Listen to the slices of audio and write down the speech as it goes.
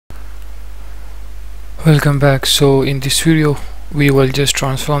Welcome back. So in this video we will just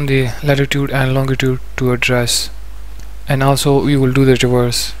transform the latitude and longitude to address, and also we will do the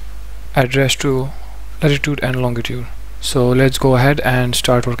reverse, address to latitude and longitude. So let's go ahead and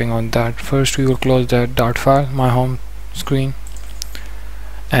start working on that. First we will close that dot file, my home screen,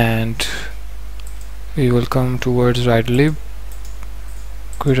 and we will come towards right lib,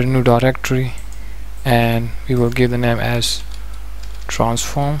 create a new directory, and we will give the name as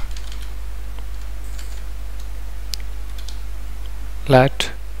transform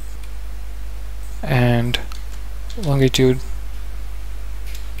lat and longitude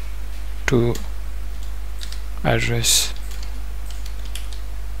to address.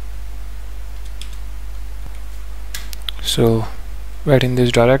 So right in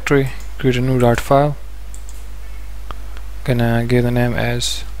this directory, create a new dot file, gonna give the name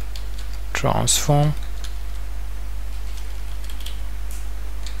as transform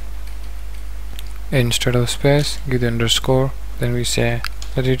instead of space, give the underscore, then we say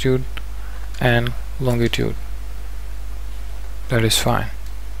latitude and longitude. That is fine.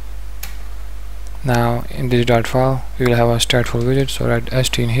 Now in this dot file we will have a stateful widget, so write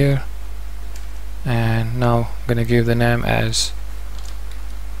st in here, and now I'm gonna give the name as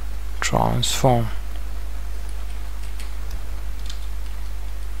transform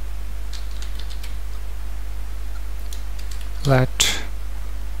lat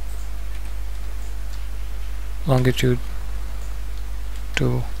longitude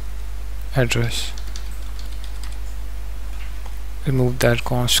to address. Remove that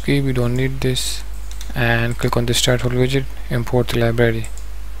const key, we don't need this, and click on the stateful widget, import the library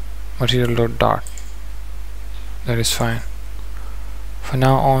material.dart. That is fine. For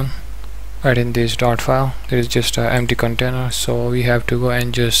now on, right in this dot file there is just an empty container, so we have to go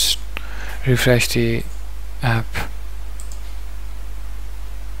and just refresh the app.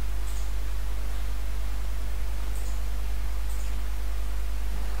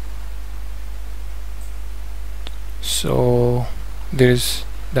 So there is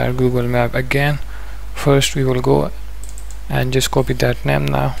that Google map again. First we will go and just copy that name.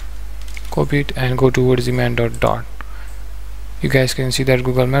 Now copy it and go towards the main.dart. You guys can see that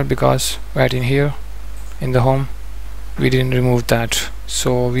Google map because right in here in the home we didn't remove that,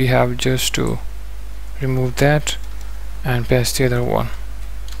 so we have just to remove that and paste the other one.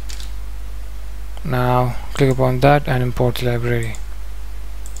 Now click upon that and import the library.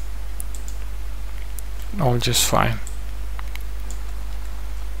 All just fine.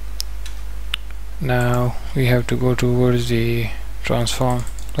 Now we have to go towards the transform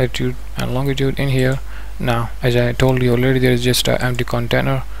latitude and longitude in here. Now as I told you already, there is just an empty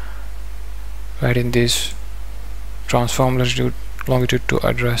container right in this transform latitude longitude to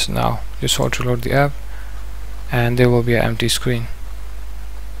address. Now just auto load the app and there will be an empty screen.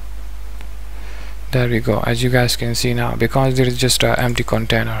 There we go, as you guys can see now, because there is just an empty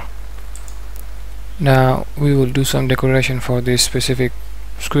container. Now we will do some decoration for this specific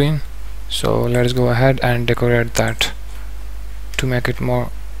screen, so let's go ahead and decorate that to make it more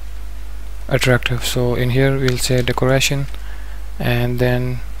attractive. So in here we'll say decoration, and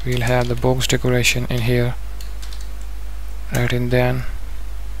then we'll have the box decoration in here, right, and then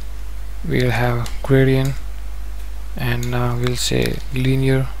we'll have gradient, and now we'll say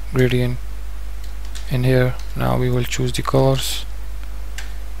linear gradient in here. Now we will choose the colors,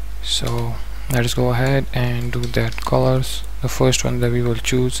 so let's go ahead and do that colors. The first one that we will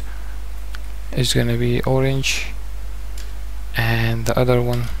choose is gonna be orange, and the other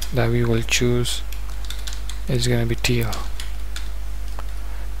one that we will choose is gonna be teal.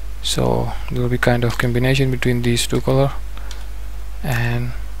 So there will be kind of combination between these two color,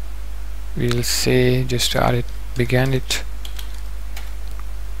 and we'll say just add it, begin it,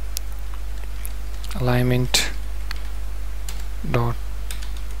 alignment dot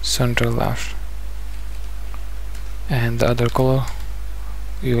center left, and the other color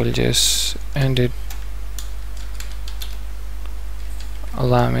we will just end it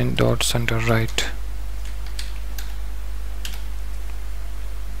alignment dot center right.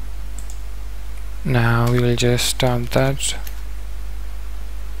 Now we will just start that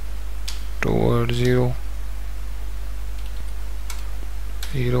towards 0,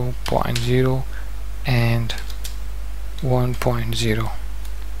 0.0 and 1.0.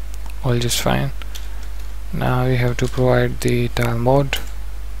 all just fine. Now we have to provide the tile mode.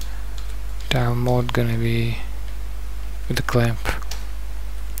 Tile mode gonna be with the clamp.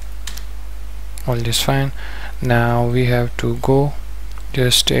 All just fine. Now we have to go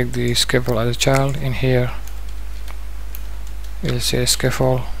just take the scaffold as a child in here. We'll say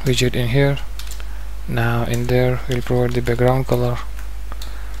scaffold widget in here. Now in there we'll provide the background color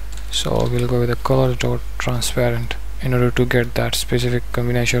so we'll go with the color dot transparent in order to get that specific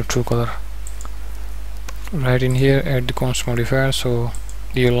combination of true color. Right in here, add the const modifier, so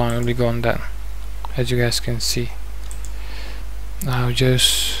the line will be gone then, as you guys can see. Now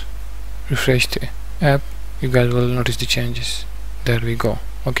just refresh the app, you guys will notice the changes. There we go.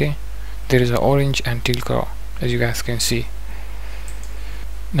 Okay, there is an orange and teal color, as you guys can see.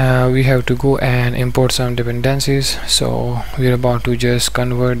 Now we have to go and import some dependencies, so we're about to just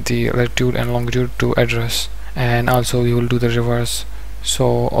convert the latitude and longitude to address, and also we will do the reverse.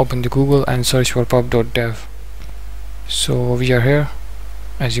 So open the Google and search for pub.dev. So we are here,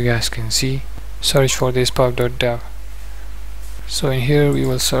 as you guys can see. Search for this pub.dev. So in here we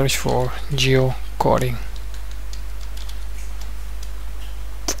will search for geocoding.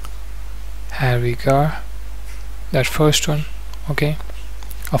 Here we go, that first one. Okay,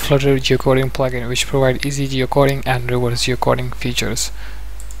 a Flutter geocoding plugin which provides easy geocoding and reverse geocoding features.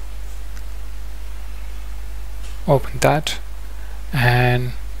 Open that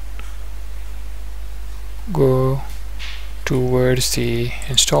and go towards the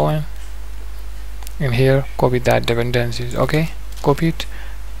installing. In here, copy that dependencies. Okay, copy it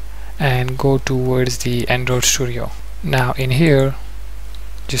and go towards the Android Studio. Now in here,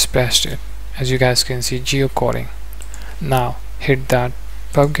 just paste it. As you guys can see, geocoding. Now hit that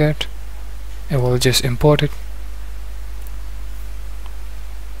pubget, it will just import it.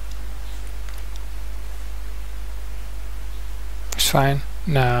 It's fine.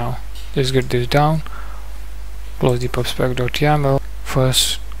 Now just get this down, close the pubspec.yaml.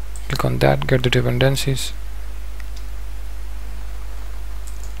 First click on that, get the dependencies.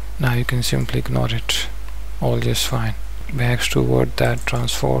 Now you can simply ignore it, all just fine. Back toward that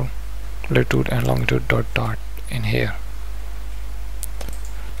transform latitude and longitude dot in here.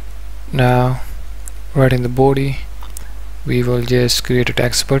 Now right in the body we will just create a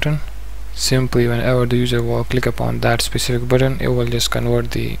text button. Simply whenever the user will click upon that specific button, it will just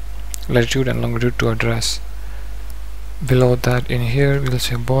convert the latitude and longitude to address. Below that in here we'll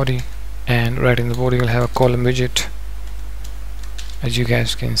say body, and right in the body we'll have a column widget, as you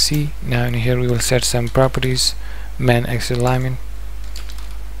guys can see. Now in here we will set some properties. Man axis alignment,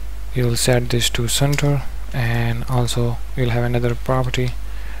 you will set this to center, and also you'll have another property,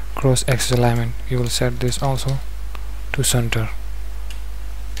 cross axis alignment, you will set this also to center.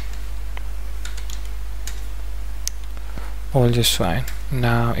 All just fine.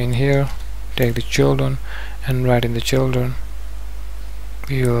 Now in here take the children, and right in the children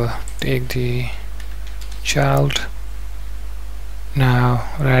we will take the child. Now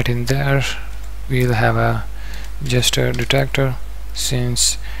right in there we'll have a gesture detector,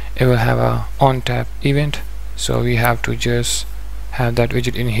 since it will have a on tap event, so we have to just have that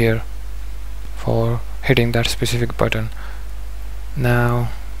widget in here for hitting that specific button.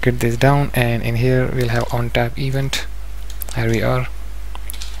 Now get this down, and in here we'll have on tap event. Here we are.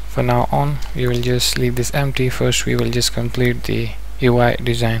 For now on we will just leave this empty. First we will just complete the UI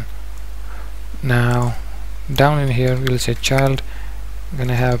design. Now down in here we'll say child,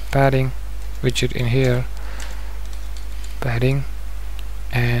 gonna have padding widget in here, padding,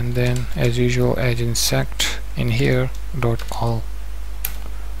 and then as usual add insect in here dot all.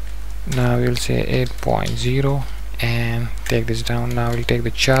 Now we'll say 8.0 and take this down. Now we'll take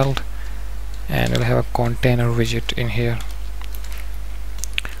the child and we'll have a container widget in here.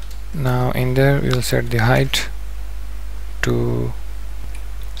 Now in there we'll set the height to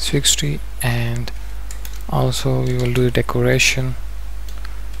 60, and also we will do the decoration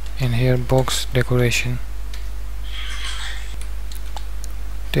in here, box decoration.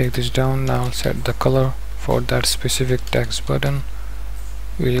 Take this down. Now set the color for that specific text button.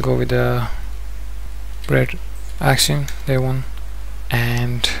 We'll go with the red accent, that one,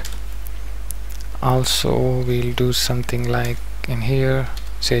 and also we'll do something like in here,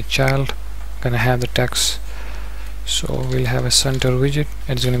 say child, gonna have the text, so we'll have a center widget.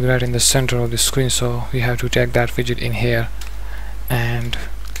 It's gonna be right in the center of the screen, so we have to take that widget in here, and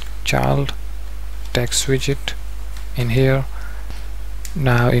child text widget in here.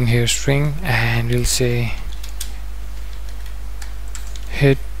 Now in here string, and we'll say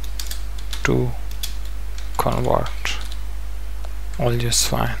hit to convert. All just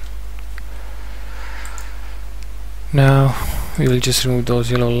fine. Now we will just remove those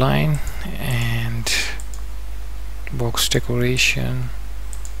yellow line and box decoration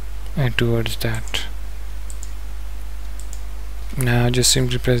and towards that. Now just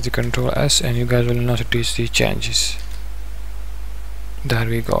simply press the Ctrl S and you guys will notice the changes. There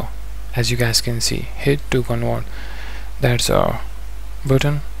we go. As you guys can see, hit to convert, that's our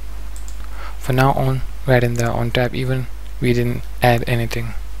button. For now on, right in the on tab, even we didn't add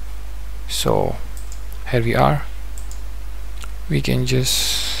anything. So here we are. We can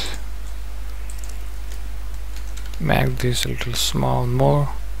just make this a little small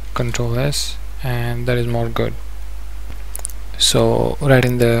more, Control S, and that is more good. So right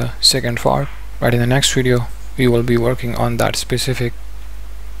in the second part, right in the next video, we will be working on that specific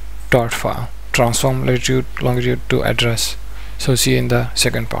dot file, transform latitude longitude to address. So see you in the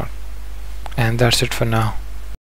second part, and that's it for now.